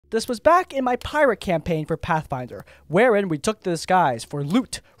This was back in my pirate campaign for Pathfinder, wherein we took the disguise for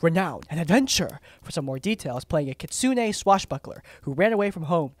loot, renown, and adventure. For some more details, playing a kitsune swashbuckler who ran away from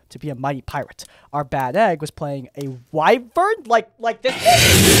home to be a mighty pirate. Our bad egg was playing a wyvern, like this.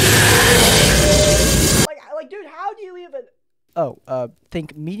 like, dude, how do you even? Oh,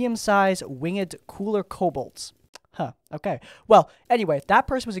 think medium-sized winged cooler kobolds. Huh, okay. Well, anyway, that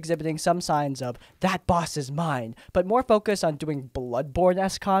person was exhibiting some signs of that boss is mine, but more focused on doing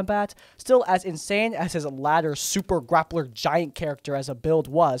Bloodborne-esque combat. Still, as insane as his ladder super grappler giant character as a build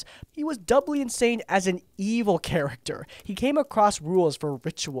was, he was doubly insane as an evil character. He came across rules for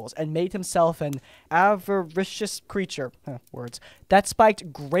rituals and made himself an avaricious creature, words, that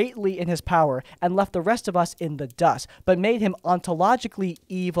spiked greatly in his power and left the rest of us in the dust, but made him ontologically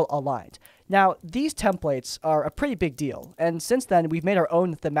evil aligned. Now, these templates are a pretty big deal, and since then, we've made our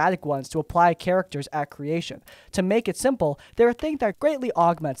own thematic ones to apply characters at creation. To make it simple, they're a thing that greatly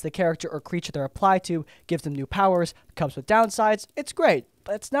augments the character or creature they're applied to, gives them new powers, comes with downsides. It's great,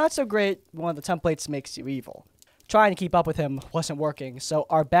 but it's not so great when the templates makes you evil. Trying to keep up with him wasn't working, so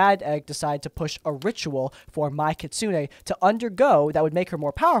our bad egg decided to push a ritual for my kitsune to undergo that would make her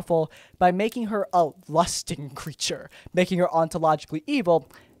more powerful by making her a lusting creature, making her ontologically evil,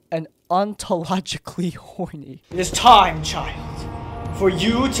 and ontologically horny. It is time, child, for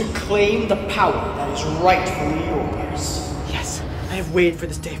you to claim the power that is rightfully yours. Yes, I have waited for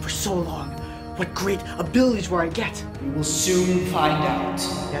this day for so long. What great abilities will I get? We will soon find out.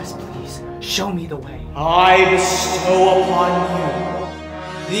 Yes, please, show me the way. I bestow upon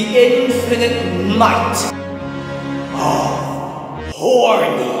you the infinite might of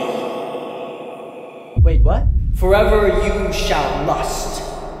horny. Wait, what? Forever you shall lust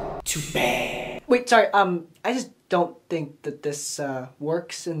to bang. Wait, sorry, I just don't think that this,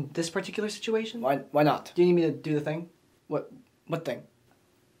 works in this particular situation. Why not? Do you need me to do the thing? What thing?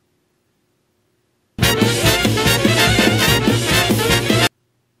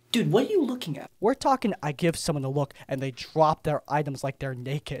 Dude, what are you looking at? We're talking I give someone a look and they drop their items like they're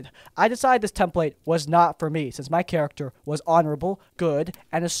naked. I decided this template was not for me since my character was honorable, good,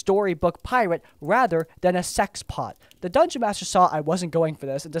 and a storybook pirate rather than a sex pot. The Dungeon Master saw I wasn't going for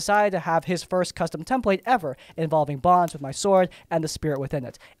this and decided to have his first custom template ever involving bonds with my sword and the spirit within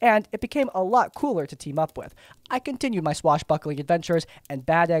it. And it became a lot cooler to team up with. I continued my swashbuckling adventures, and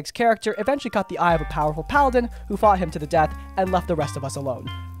Bad Egg's character eventually caught the eye of a powerful paladin who fought him to the death and left the rest of us alone.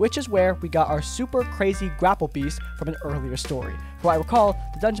 Which is where we got our super crazy grapple beast from an earlier story. For what I recall,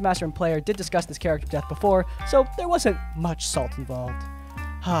 the Dungeon Master and player did discuss this character death before, so there wasn't much salt involved.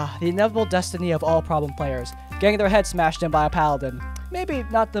 The inevitable destiny of all problem players, getting their head smashed in by a paladin. Maybe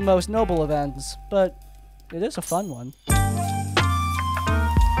not the most noble of ends, but it is a fun one.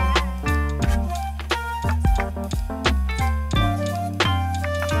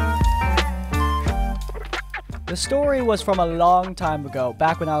 The story was from a long time ago,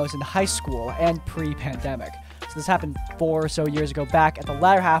 back when I was in high school and pre-pandemic. So this happened 4 or so years ago, back at the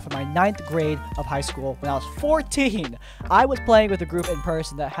latter half of my 9th grade of high school when I was 14. I was playing with a group in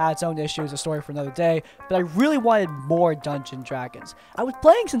person that had its own issues, a story for another day, but I really wanted more Dungeons & Dragons. I was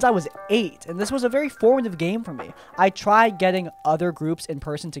playing since I was 8, and this was a very formative game for me. I tried getting other groups in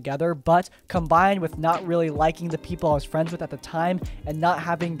person together, but combined with not really liking the people I was friends with at the time and not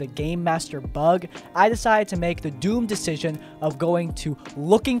having the Game Master bug, I decided to make the doomed decision of going to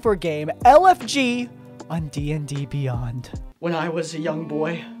Looking for Game LFG on D&D Beyond. When I was a young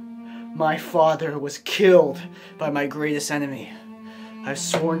boy, my father was killed by my greatest enemy. I've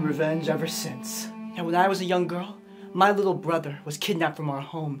sworn revenge ever since. And when I was a young girl, my little brother was kidnapped from our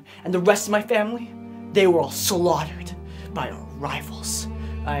home, and the rest of my family, they were all slaughtered by our rivals.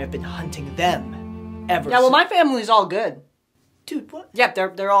 I have been hunting them ever since. Yeah, well, my family's all good. Dude, what?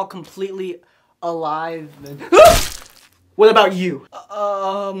 Yep, they're all completely alive. And What about you?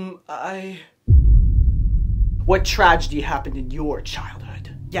 What tragedy happened in your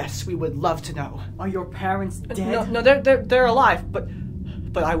childhood? Yes, we would love to know. Are your parents dead? No, they're alive,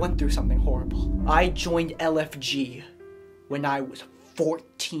 but I went through something horrible. I joined LFG when I was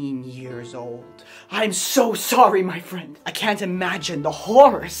 14 years old. I'm so sorry, my friend. I can't imagine the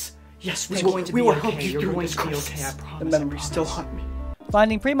horrors. Yes, we will help you through this crisis. I promise. The memories still haunt me.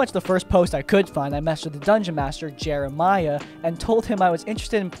 Finding pretty much the first post I could find, I messaged the Dungeon Master, Jeremiah, and told him I was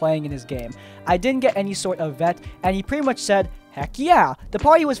interested in playing in his game. I didn't get any sort of vet, and he pretty much said, heck yeah! The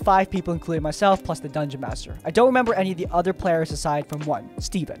party was 5 people including myself plus the Dungeon Master. I don't remember any of the other players aside from one,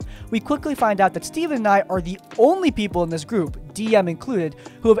 Steven. We quickly find out that Steven and I are the only people in this group, DM included,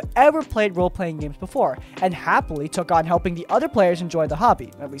 who have ever played role-playing games before, and happily took on helping the other players enjoy the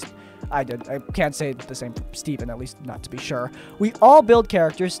hobby. At least, I did. I can't say the same for Steven, at least not to be sure. We all build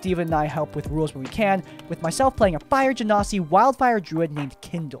characters. Steven and I help with rules when we can, with myself playing a Fire Genasi Wildfire Druid named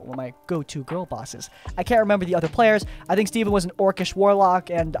Kindle, one of my go-to girl bosses. I can't remember the other players. I think Steven was an Orcish Warlock,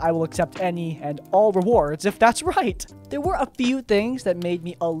 and I will accept any and all rewards if that's right. There were a few things that made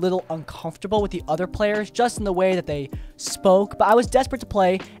me a little uncomfortable with the other players, just in the way that they spoke, but I was desperate to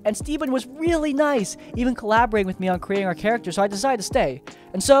play, and Steven was really nice, even collaborating with me on creating our character, so I decided to stay.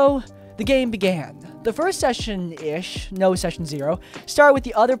 And so, the game began. The first session-ish, no session 0, started with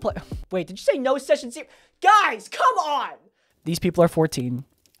the other Wait, did you say no session 0? Guys, come on! These people are 14.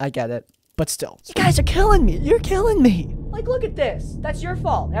 I get it. But still. You guys are killing me. You're killing me. Like, look at this. That's your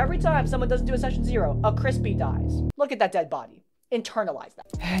fault. Every time someone doesn't do a session 0, a Crispy dies. Look at that dead body. Internalize that.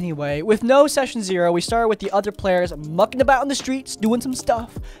 Anyway, with no session 0, we started with the other players mucking about in the streets, doing some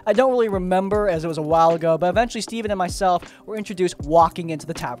stuff. I don't really remember, as it was a while ago, but eventually Steven and myself were introduced walking into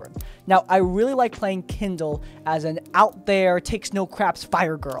the tavern. Now, I really like playing Kindle as an out-there, takes-no-craps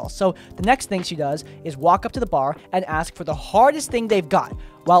fire girl, so the next thing she does is walk up to the bar and ask for the hardest thing they've got,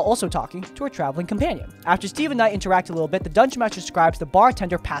 while also talking to her traveling companion. After Steve and I interact a little bit, the Dungeon Master describes the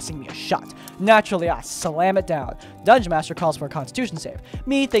bartender passing me a shot. Naturally, I slam it down. Dungeon Master calls for a Constitution save.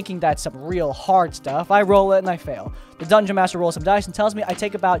 Me thinking that's some real hard stuff, I roll it and I fail. The Dungeon Master rolls some dice and tells me I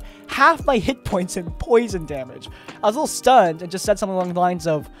take about half my hit points in poison damage. I was a little stunned and just said something along the lines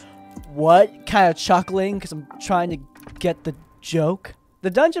of, "What?" kind of chuckling because I'm trying to get the joke. The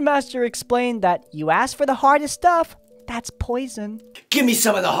Dungeon Master explained that you asked for the hardest stuff. That's poison. Give me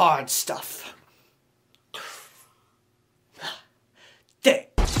some of the hard stuff. There.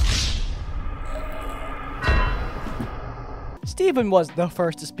 Steven was the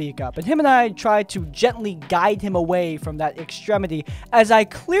first to speak up, and him and I tried to gently guide him away from that extremity, as I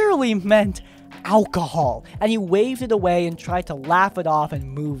clearly meant alcohol, and he waved it away and tried to laugh it off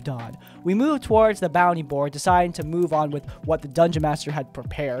and moved on. We moved towards the bounty board, deciding to move on with what the Dungeon Master had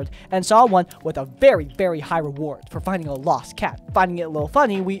prepared, and saw one with a very, very high reward for finding a lost cat. Finding it a little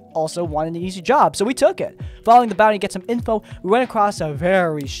funny, we also wanted an easy job, so we took it. Following the bounty to get some info, we went across a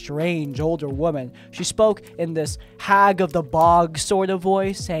very strange older woman. She spoke in this hag of the bog sort of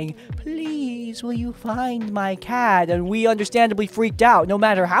voice, saying, "Please, will you find my cat?" And we understandably freaked out. No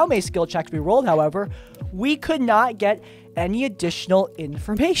matter how many skill checks we rolled, however, we could not get any additional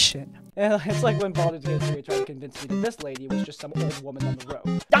information. It's like when Baldur's Gate 3 tried to convince me that this lady was just some old woman on the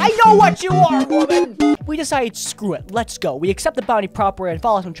road. I know what you are, woman! We decided, screw it, let's go. We accept the bounty proper and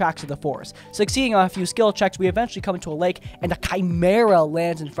follow some tracks to the forest. Succeeding on a few skill checks, we eventually come into a lake, and a chimera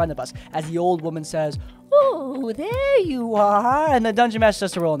lands in front of us, as the old woman says, "Oh, there you are," and the Dungeon Master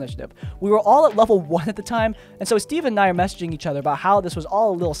says to roll initiative. We were all at level 1 at the time, and so Steve and I are messaging each other about how this was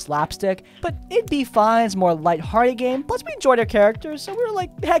all a little slapstick, but it'd be fine, it's a more light-hearted game, plus we enjoyed our characters, so we were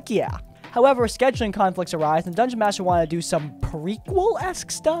like, heck yeah. However, scheduling conflicts arise, and the Dungeon Master wanted to do some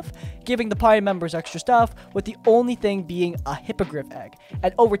prequel-esque stuff, giving the party members extra stuff, with the only thing being a hippogriff egg.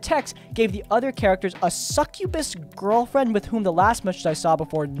 And over text, gave the other characters a succubus girlfriend with whom the last message I saw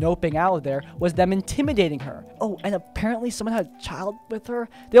before noping out of there was them intimidating her. Oh, and apparently someone had a child with her.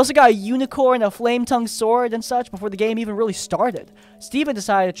 They also got a unicorn, a flame-tongued sword, and such before the game even really started. Steven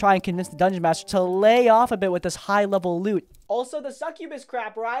decided to try and convince the Dungeon Master to lay off a bit with this high-level loot. Also the succubus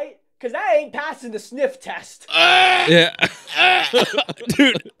crap, right? Cause that ain't passing the sniff test. Yeah.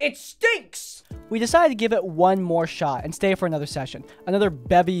 Dude. It stinks! We decided to give it one more shot and stay for another session. Another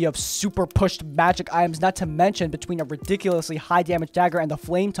bevy of super pushed magic items, not to mention between a ridiculously high damage dagger and the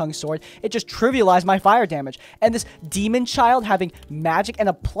flame tongue sword, it just trivialized my fire damage. And this demon child having magic and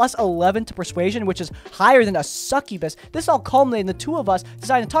a plus 11 to persuasion, which is higher than a succubus. This all culminated in the two of us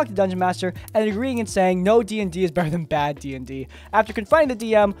deciding to talk to Dungeon Master and agreeing and saying no D&D is better than bad D&D. After confronting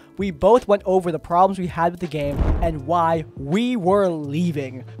the DM, we both went over the problems we had with the game and why we were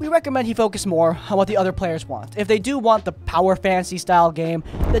leaving. We recommend he focus more on what the other players want. If they do want the power fantasy style game,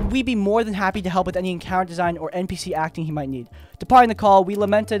 then we'd be more than happy to help with any encounter design or NPC acting he might need. Departing the call, we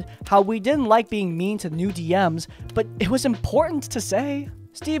lamented how we didn't like being mean to new DMs, but it was important to say.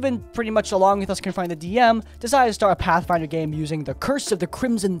 Steven, pretty much along with us confronting the DM, decided to start a Pathfinder game using the Curse of the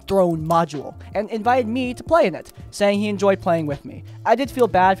Crimson Throne module, and invited me to play in it, saying he enjoyed playing with me. I did feel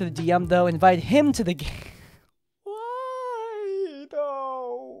bad for the DM though, and invited him to the game. Why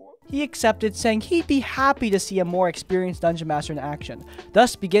though? He accepted, saying he'd be happy to see a more experienced Dungeon Master in action.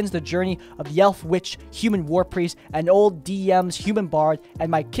 Thus begins the journey of the Elf Witch, Human War Priest, and old DM's Human Bard, and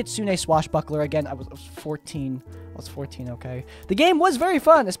my Kitsune Swashbuckler. Again, I was 14. I was 14, okay. The game was very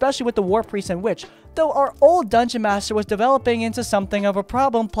fun, especially with the War Priest and Witch, though our old Dungeon Master was developing into something of a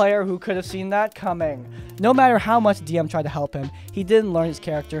problem player who could have seen that coming. No matter how much DM tried to help him, he didn't learn his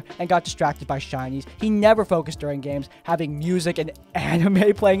character and got distracted by shinies. He never focused during games, having music and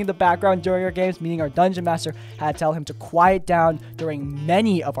anime playing in the background during our games, meaning our Dungeon Master had to tell him to quiet down during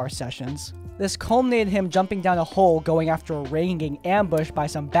many of our sessions. This culminated in him jumping down a hole going after a rain gang ambush by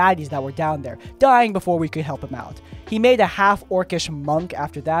some baddies that were down there, dying before we could help him out. He made a half-orcish monk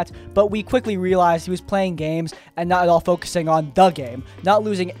after that, but we quickly realized he was playing games and not at all focusing on the game, not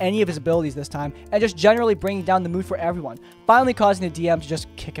losing any of his abilities this time, and just generally bringing down the mood for everyone, finally causing the DM to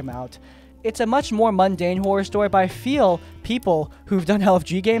just kick him out. It's a much more mundane horror story, but I feel people who've done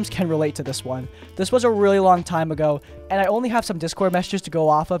LFG games can relate to this one. This was a really long time ago, and I only have some Discord messages to go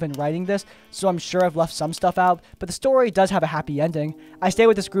off of in writing this, so I'm sure I've left some stuff out, but the story does have a happy ending. I stayed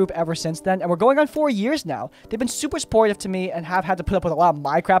with this group ever since then, and we're going on 4 years now. They've been super supportive to me and have had to put up with a lot of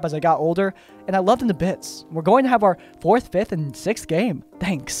my crap as I got older, and I love them to bits. We're going to have our 4th, 5th, and 6th game.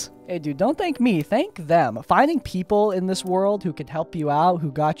 Thanks. Hey dude, don't thank me, thank them. Finding people in this world who can help you out,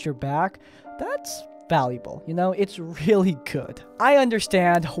 who got your back, that's valuable, you know, it's really good. I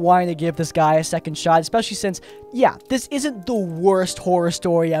understand wanting to give this guy a second shot, especially since, yeah, this isn't the worst horror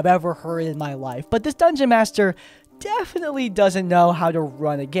story I've ever heard in my life, but this Dungeon Master definitely doesn't know how to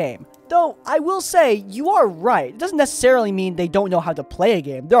run a game. Though, I will say, you are right. It doesn't necessarily mean they don't know how to play a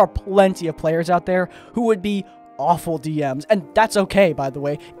game. There are plenty of players out there who would be awful DMs, and that's okay, by the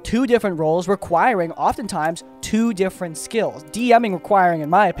way. 2 different roles requiring, oftentimes, 2 different skills. DMing requiring, in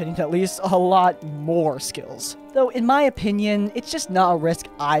my opinion at least, a lot more skills. Though, in my opinion, it's just not a risk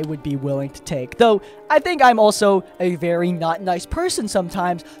I would be willing to take. Though, I think I'm also a very not nice person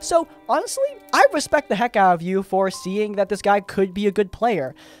sometimes, so honestly, I respect the heck out of you for seeing that this guy could be a good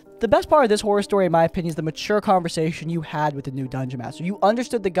player. The best part of this horror story, in my opinion, is the mature conversation you had with the new Dungeon Master. You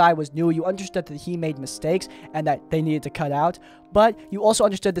understood the guy was new, you understood that he made mistakes and that they needed to cut out, but you also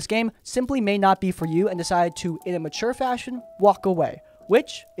understood this game simply may not be for you and decided to, in a mature fashion, walk away,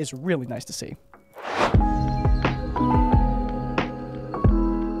 which is really nice to see.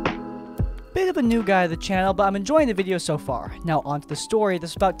 Bit of a new guy to the channel, but I'm enjoying the video so far. Now onto the story.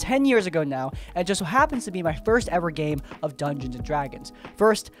 This was about 10 years ago now, and it just so happens to be my first ever game of Dungeons & Dragons.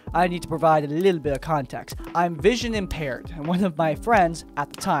 First, I need to provide a little bit of context. I'm vision impaired, and one of my friends at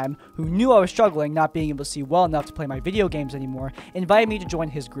the time, who knew I was struggling not being able to see well enough to play my video games anymore, invited me to join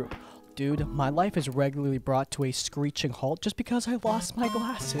his group. Dude, my life is regularly brought to a screeching halt just because I lost my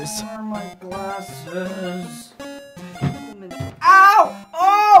glasses. Where are my glasses? Ow!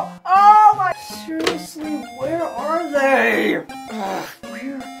 Oh! Oh my! Seriously, where are they?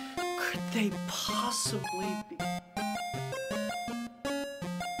 Where could they possibly be?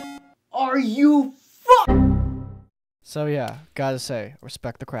 Are you So yeah, gotta say,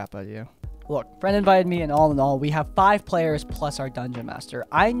 respect the crap out of you. Look, friend invited me, and all in all, we have 5 players plus our Dungeon Master.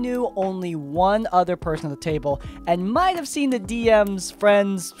 I knew only one other person at the table, and might have seen the DM's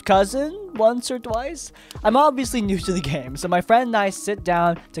friend's cousin once or twice. I'm obviously new to the game, so my friend and I sit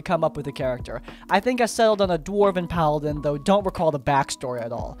down to come up with a character. I think I settled on a Dwarven Paladin, though don't recall the backstory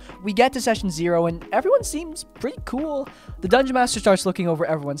at all. We get to session 0, and everyone seems pretty cool. The Dungeon Master starts looking over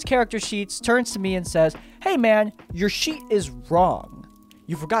everyone's character sheets, turns to me and says, "Hey man, your sheet is wrong.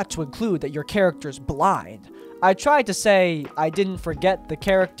 You forgot to include that your character's blind." I tried to say I didn't forget the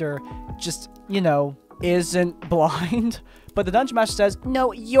character, just, you know, isn't blind. But the Dungeon Master says,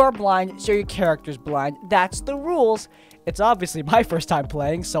 "No, you're blind, so your character's blind. That's the rules." It's obviously my first time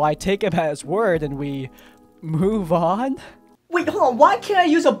playing, so I take him at his word and we move on. Wait, hold on. Why can't I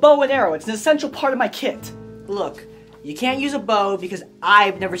use a bow and arrow? It's an essential part of my kit. Look, you can't use a bow because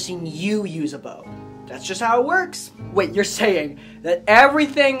I've never seen you use a bow. That's just how it works. Wait, you're saying that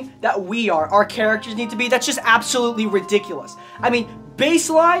everything that we are, our characters need to be, that's just absolutely ridiculous. I mean,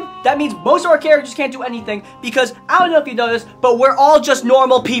 baseline, that means most of our characters can't do anything because, I don't know if you know this, but we're all just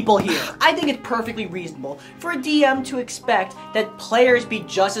normal people here. I think it's perfectly reasonable for a DM to expect that players be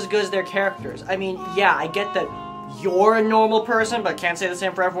just as good as their characters. I mean, yeah, I get that you're a normal person, but can't say the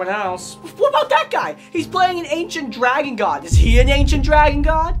same for everyone else. What about that guy? He's playing an ancient dragon god. Is he an ancient dragon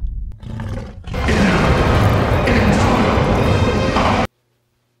god?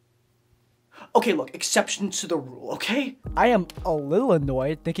 Okay, look, exceptions to the rule, okay? I am a little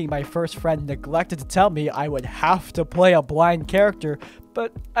annoyed thinking my first friend neglected to tell me I would have to play a blind character,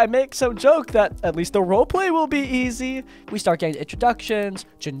 But I make some joke that at least the roleplay will be easy. We start getting introductions,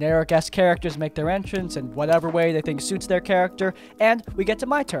 generic-esque characters make their entrance in whatever way they think suits their character, and we get to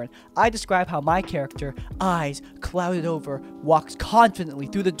my turn. I describe how my character, eyes clouded over, walks confidently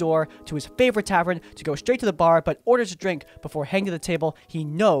through the door to his favorite tavern to go straight to the bar, but orders a drink before heading to the table he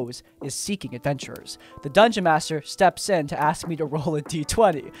knows is seeking adventurers. The Dungeon Master steps in to ask me to roll a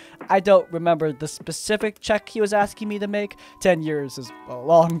d20. I don't remember the specific check he was asking me to make. 10 years is a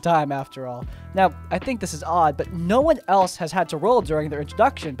long time after all. Now, I think this is odd, but no one else has had to roll during their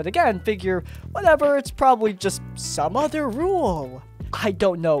introduction. But again, figure, whatever, it's probably just some other rule. I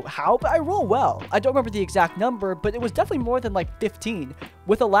don't know how, but I roll well. I don't remember the exact number, but it was definitely more than like 15.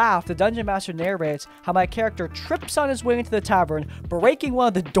 With a laugh, the Dungeon Master narrates how my character trips on his way into the tavern, breaking one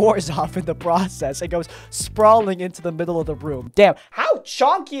of the doors off in the process, and goes sprawling into the middle of the room. Damn, how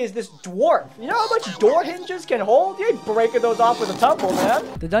chonky is this dwarf? You know how much door hinges can hold? You ain't breaking those off with a tumble, man.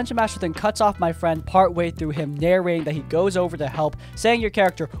 The Dungeon Master then cuts off my friend partway through him narrating that he goes over to help, saying your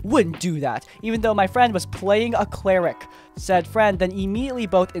character wouldn't do that, even though my friend was playing a cleric. Said friend then immediately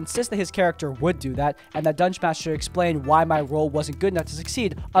both insist that his character would do that, and that Dungeon Master should explain why my roll wasn't good enough to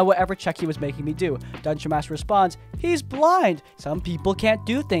succeed on whatever check he was making me do. Dungeon Master responds, he's blind. Some people can't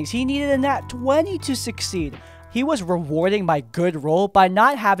do things. He needed a nat 20 to succeed. He was rewarding my good roll by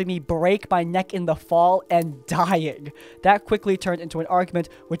not having me break my neck in the fall and dying. That quickly turned into an argument,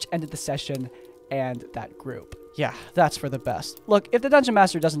 which ended the session and that group. Yeah, that's for the best. Look, if the Dungeon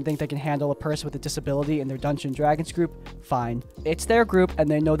Master doesn't think they can handle a person with a disability in their Dungeons & Dragons group, fine. It's their group and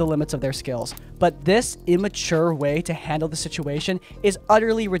they know the limits of their skills. But this immature way to handle the situation is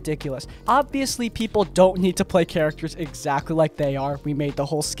utterly ridiculous. Obviously, people don't need to play characters exactly like they are. We made the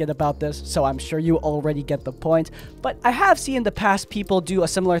whole skit about this, so I'm sure you already get the point. But I have seen in the past people do a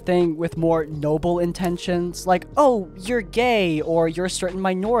similar thing with more noble intentions, like, oh, you're gay, or you're a certain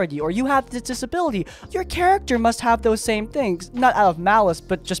minority, or you have this disability. Your character must have those same things, not out of malice,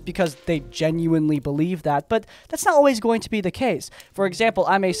 but just because they genuinely believe that. But that's not always going to be the case. For example,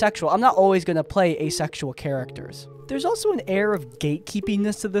 I'm asexual. I'm not always going to play asexual characters. There's also an air of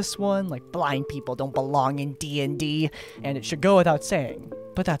gatekeepiness to this one, like blind people don't belong in D&D, and it should go without saying,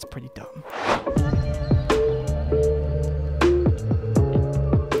 but that's pretty dumb.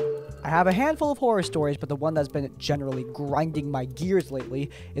 I have a handful of horror stories, but the one that's been generally grinding my gears lately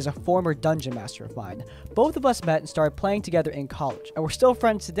is a former Dungeon Master of mine. Both of us met and started playing together in college, and we're still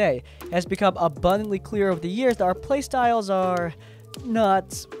friends today. It has become abundantly clear over the years that our playstyles are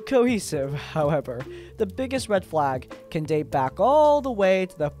not cohesive, however. The biggest red flag can date back all the way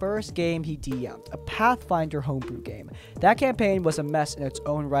to the first game he DM'd, a Pathfinder homebrew game. That campaign was a mess in its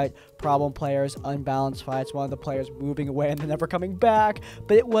own right. Problem players, unbalanced fights, one of the players moving away and then never coming back.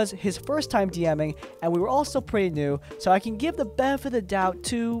 But it was his first time DMing, and we were all still pretty new, so I can give the benefit of the doubt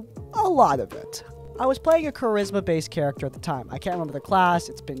to a lot of it. I was playing a charisma-based character at the time. I can't remember the class,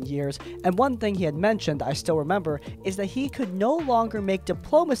 it's been years, and one thing he had mentioned that I still remember is that he could no longer make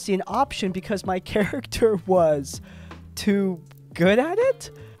diplomacy an option because my character was too good at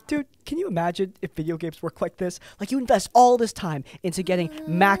it? Dude, can you imagine if video games work like this? Like, you invest all this time into getting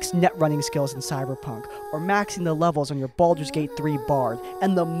max net running skills in Cyberpunk, or maxing the levels on your Baldur's Gate 3 Bard,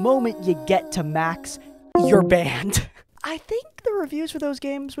 and the moment you get to max, you're banned. I think the reviews for those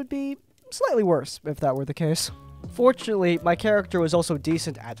games would be slightly worse if that were the case. Fortunately, my character was also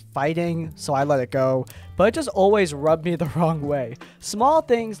decent at fighting, so I let it go, but it just always rubbed me the wrong way. Small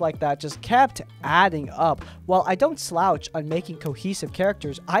things like that just kept adding up. While I don't slouch on making cohesive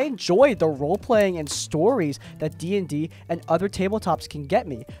characters, I enjoy the role-playing and stories that D&D and other tabletops can get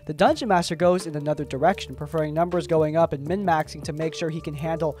me. The Dungeon Master goes in another direction, preferring numbers going up and min-maxing to make sure he can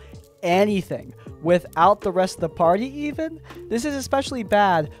handle anything without the rest of the party even. This is especially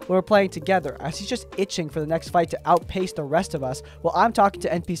bad when we're playing together, as he's just itching for the next fight to outpace the rest of us while I'm talking to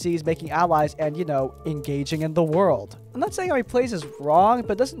NPCs, making allies, and, you know, engaging in the world. I'm not saying how he plays is wrong,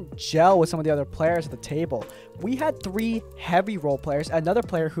 but it doesn't gel with some of the other players at the table. We had 3 heavy role players and another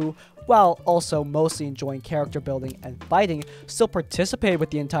player who, while also mostly enjoying character building and fighting, still participated with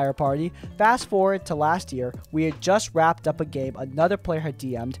the entire party. Fast forward to last year, we had just wrapped up a game another player had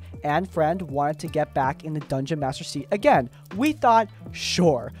DM'd, and friend wanted to get back in the Dungeon Master seat again. We thought,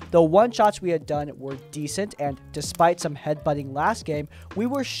 sure. The one-shots we had done were decent, and despite some headbutting last game, we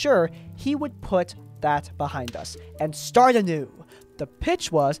were sure he would put that behind us and start anew. The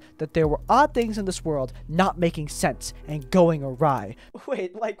pitch was that there were odd things in this world not making sense and going awry.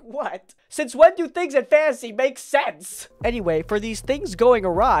 Wait, like what? Since when do things in fantasy make sense? Anyway, for these things going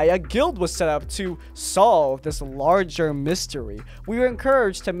awry, a guild was set up to solve this larger mystery. We were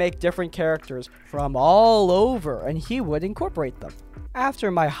encouraged to make different characters from all over, and he would incorporate them.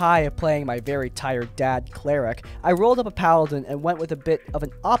 After my high of playing my very tired dad, Cleric, I rolled up a paladin and went with a bit of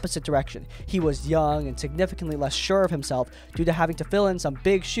an opposite direction. He was young and significantly less sure of himself due to having to fill in some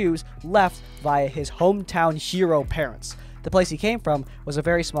big shoes left via his hometown hero parents. The place he came from was a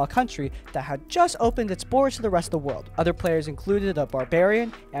very small country that had just opened its borders to the rest of the world. Other players included a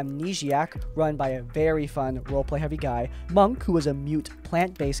barbarian, amnesiac, run by a very fun roleplay heavy guy, monk, who was a mute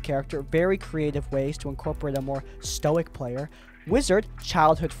plant-based character, very creative ways to incorporate a more stoic player, wizard,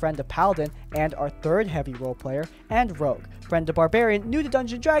 childhood friend of paladin, and our third heavy role player, and rogue, friend of barbarian, new to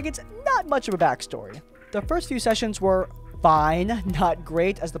Dungeons & Dragons, not much of a backstory. The first few sessions were fine, not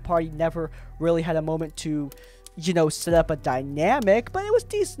great, as the party never really had a moment to set up a dynamic, but it was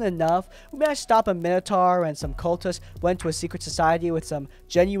decent enough. We managed to stop a minotaur and some cultists, went to a secret society with some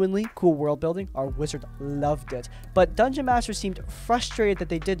genuinely cool world building. Our wizard loved it, but Dungeon Master seemed frustrated that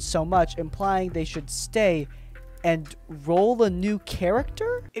they did so much, implying they should stay and roll a new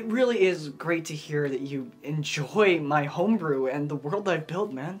character? It really is great to hear that you enjoy my homebrew and the world I've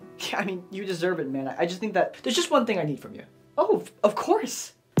built, man. Yeah, I mean, you deserve it, man. I just think that there's just one thing I need from you. Oh, of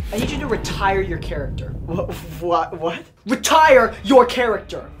course. I need you to retire your character. What? Retire your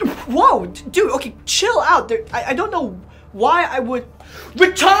character! Whoa, dude, okay, chill out. I don't know why I would...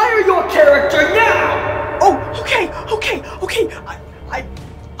 Retire your character now! Oh, okay.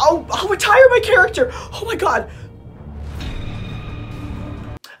 I'll retire my character. Oh my god.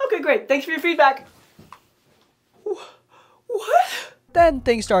 Okay, great. Thanks for your feedback. What? Then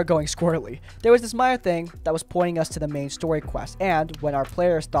things started going squirrely. There was this minor thing that was pointing us to the main story quest, and when our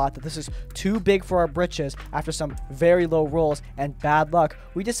players thought that this is too big for our britches after some very low rolls and bad luck,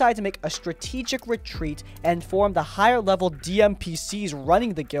 we decided to make a strategic retreat and inform the higher level DMPCs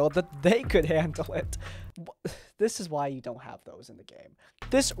running the guild that they could handle it. This is why you don't have those in the game.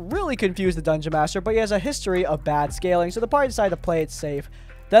 This really confused the Dungeon Master, but he has a history of bad scaling, so the party decided to play it safe.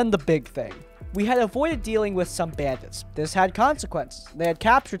 Then the big thing. We had avoided dealing with some bandits. This had consequences. They had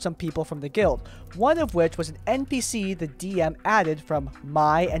captured some people from the guild, one of which was an NPC the DM added from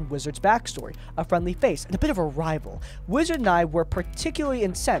my and Wizard's backstory, a friendly face, and a bit of a rival. Wizard and I were particularly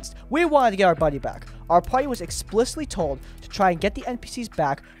incensed. We wanted to get our buddy back. Our party was explicitly told to try and get the NPCs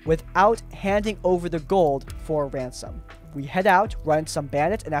back without handing over the gold for a ransom. We head out, run into some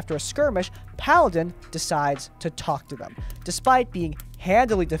bandits, and after a skirmish, Paladin decides to talk to them. Despite being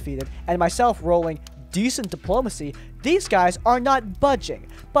handily defeated, and myself rolling decent diplomacy, these guys are not budging.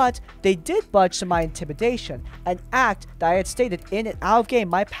 But they did budge to my intimidation, an act that I had stated in and out of game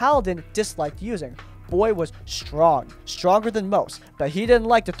my Paladin disliked using. Boy was strong, stronger than most, but he didn't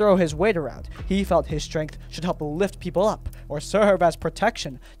like to throw his weight around. He felt his strength should help lift people up, or serve as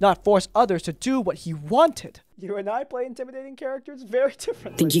protection, not force others to do what he wanted. You and I play intimidating characters very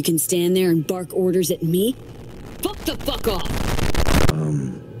differently. Think you can stand there and bark orders at me? Fuck the fuck off!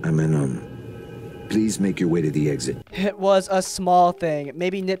 Please make your way to the exit. It was a small thing,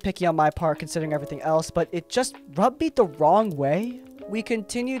 maybe nitpicky on my part considering everything else, but it just rubbed me the wrong way. We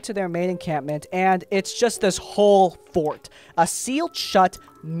continued to their main encampment, and it's just this whole fort. A sealed shut,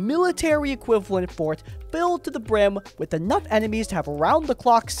 military equivalent fort filled to the brim with enough enemies to have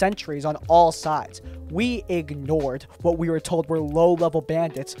round-the-clock sentries on all sides. We ignored what we were told were low-level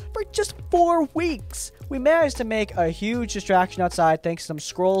bandits for just 4 weeks. We managed to make a huge distraction outside thanks to some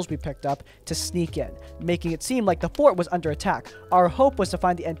scrolls we picked up to sneak in, making it seem like the fort was under attack. Our hope was to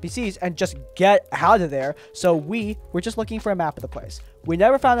find the NPCs and just get out of there, so we were just looking for a map of the place. We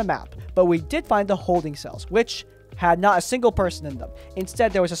never found a map, but we did find the holding cells, which had not a single person in them.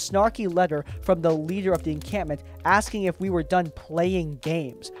 Instead, there was a snarky letter from the leader of the encampment asking if we were done playing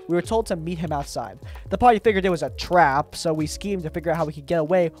games. We were told to meet him outside. The party figured it was a trap, so we schemed to figure out how we could get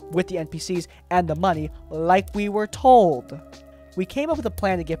away with the NPCs and the money like we were told. We came up with a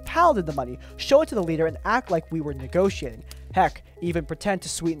plan to give Paladin the money, show it to the leader, and act like we were negotiating. Heck, even pretend to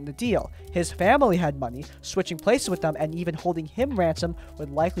sweeten the deal. His family had money, switching places with them and even holding him ransom would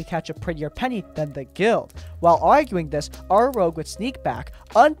likely catch a prettier penny than the guild. While arguing this, our rogue would sneak back,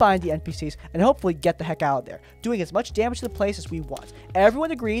 unbind the NPCs, and hopefully get the heck out of there, doing as much damage to the place as we want.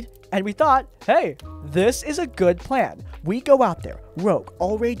 Everyone agreed, and we thought, hey, this is a good plan. We go out there, rogue,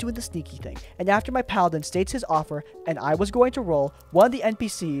 already doing the sneaky thing, and after my paladin states his offer and I was going to roll, one of the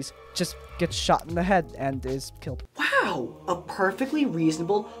NPCs just gets shot in the head and is killed. Wow, a perfectly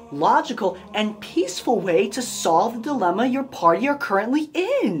reasonable, logical, and peaceful way to solve the dilemma your party are currently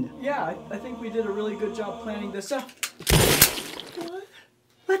in. Yeah, I think we did a really good job planning this out. What?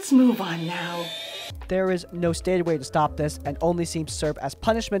 Let's move on now. There is no stated way to stop this and only seems to serve as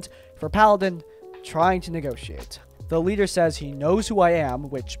punishment for Paladin trying to negotiate. The leader says he knows who I am,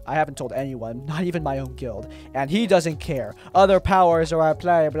 which I haven't told anyone, not even my own guild, and he doesn't care. Other powers are at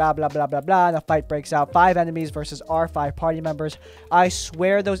play, blah, blah, blah, blah, blah, and a fight breaks out. 5 enemies versus our 5 party members. I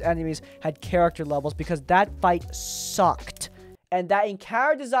swear those enemies had character levels because that fight sucked. And that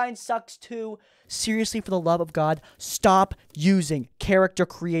in-character design sucks too. Seriously, for the love of God, stop using character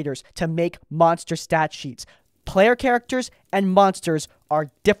creators to make monster stat sheets. Player characters and monsters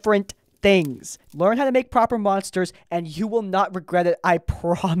are different things. Learn how to make proper monsters and you will not regret it, I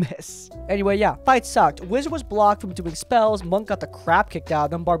promise. Anyway, yeah, fight sucked. Wizard was blocked from doing spells, Monk got the crap kicked out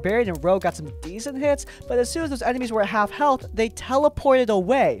of them, Barbarian and Rogue got some decent hits, but as soon as those enemies were at half health, they teleported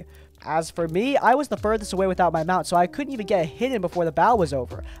away. As for me, I was the furthest away without my mount, so I couldn't even get a hit in before the battle was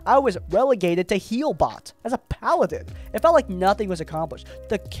over. I was relegated to heal bot as a paladin. It felt like nothing was accomplished.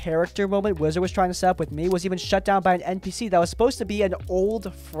 The character moment Wizard was trying to set up with me was even shut down by an NPC that was supposed to be an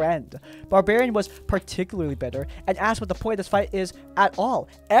old friend. Barbarian was particularly bitter and asked what the point of this fight is at all.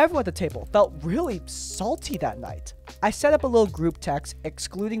 Everyone at the table felt really salty that night. I set up a little group text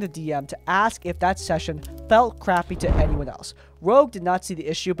excluding the DM to ask if that session felt crappy to anyone else. Rogue did not see the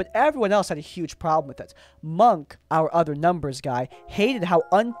issue, but everyone else had a huge problem with it. Monk, our other numbers guy, hated how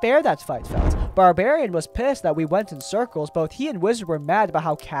unfair that fight felt. Barbarian was pissed that we went in circles. Both he and Wizard were mad about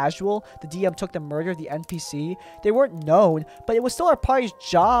how casual the DM took to murder the NPC. They weren't known, but it was still our party's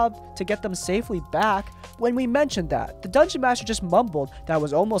job to get them safely back. When we mentioned that, the Dungeon Master just mumbled that it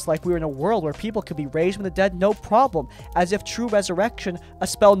was almost like we were in a world where people could be raised from the dead no problem, as if true resurrection, a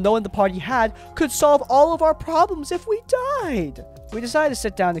spell no one in the party had, could solve all of our problems if we died. We decided to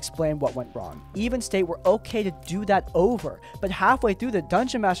sit down and explain what went wrong. Even state we're okay to do that over, but halfway through the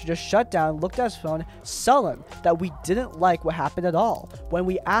Dungeon Master just shut down, looked at his phone, sullen that we didn't like what happened at all. When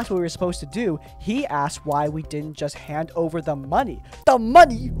we asked what we were supposed to do, he asked why we didn't just hand over the money. The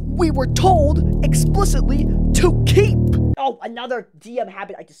money we were told explicitly to keep! Oh, another DM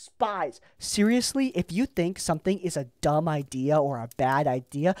habit I despise. Seriously, if you think something is a dumb idea or a bad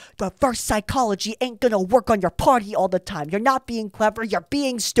idea, reverse psychology ain't gonna work on your party all the time. You're not being clever, you're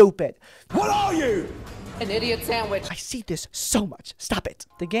being stupid. What are you? An idiot sandwich. I see this so much. Stop it.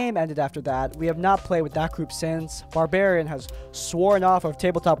 The game ended after that. We have not played with that group since. Barbarian has sworn off of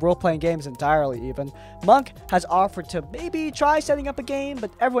tabletop role-playing games entirely even. Monk has offered to maybe try setting up a game,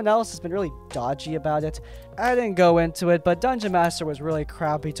 but everyone else has been really dodgy about it. I didn't go into it, but Dungeon Master was really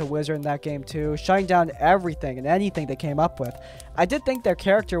crappy to Wizard in that game too, shutting down everything and anything they came up with. I did think their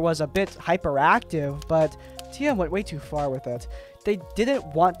character was a bit hyperactive, but TM went way too far with it. They didn't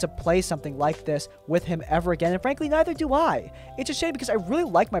want to play something like this with him ever again, and frankly, neither do I. It's a shame because I really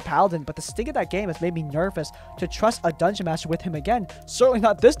like my Paladin, but the sting of that game has made me nervous to trust a Dungeon Master with him again. Certainly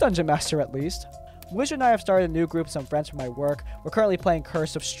not this Dungeon Master, at least. Wizard and I have started a new group with some friends from my work. We're currently playing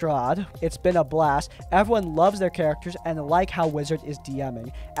Curse of Strahd. It's been a blast. Everyone loves their characters and like how Wizard is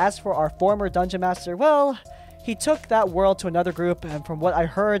DMing. As for our former Dungeon Master, well, he took that world to another group, and from what I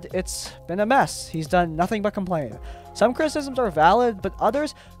heard, it's been a mess. He's done nothing but complain. Some criticisms are valid, but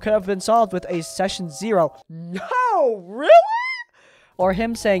others could have been solved with a session 0. No, really? Or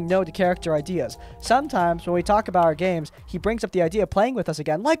him saying no to character ideas. Sometimes when we talk about our games, he brings up the idea of playing with us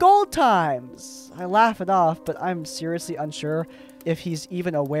again, like old times. I laugh it off, but I'm seriously unsure if he's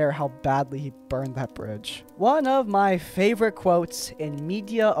even aware how badly he burned that bridge. One of my favorite quotes in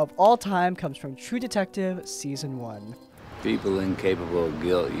media of all time comes from True Detective Season 1. People incapable of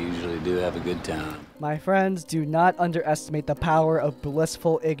guilt usually do have a good time. My friends, do not underestimate the power of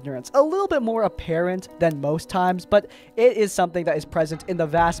blissful ignorance. A little bit more apparent than most times, but it is something that is present in the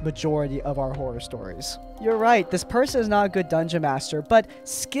vast majority of our horror stories. You're right, this person is not a good Dungeon Master, but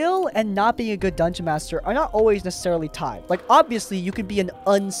skill and not being a good Dungeon Master are not always necessarily tied. Like, obviously, you can be an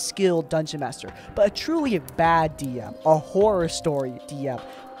unskilled Dungeon Master, but a truly bad DM, a horror story DM,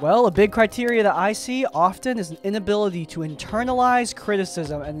 well, a big criteria that I see often is an inability to internalize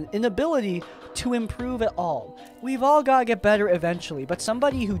criticism and an inability to improve at all. We've all got to get better eventually, but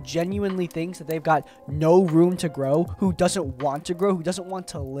somebody who genuinely thinks that they've got no room to grow, who doesn't want to grow, who doesn't want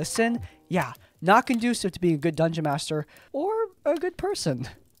to listen, yeah, not conducive to being a good Dungeon Master or a good person.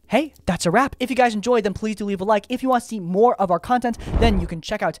 Hey, that's a wrap. If you guys enjoyed, then please do leave a like. If you want to see more of our content, then you can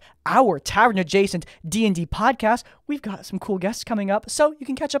check out our Tavern-adjacent D&D podcast. We've got some cool guests coming up, so you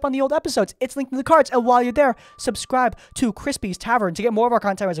can catch up on the old episodes. It's linked in the cards, and while you're there, subscribe to Crispy's Tavern to get more of our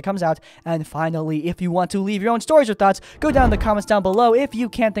content as it comes out. And finally, if you want to leave your own stories or thoughts, go down in the comments down below. If you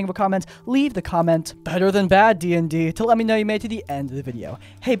can't think of a comment, leave the comment, better than bad D&D, to let me know you made it to the end of the video.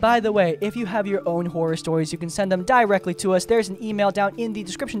 Hey, by the way, if you have your own horror stories, you can send them directly to us. There's an email down in the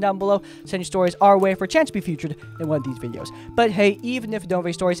description down below. Send your stories our way for a chance to be featured in one of these videos. But hey, even if you don't have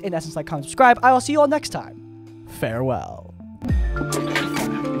any stories, in essence, like, comment, subscribe. I will see you all next time. farewell.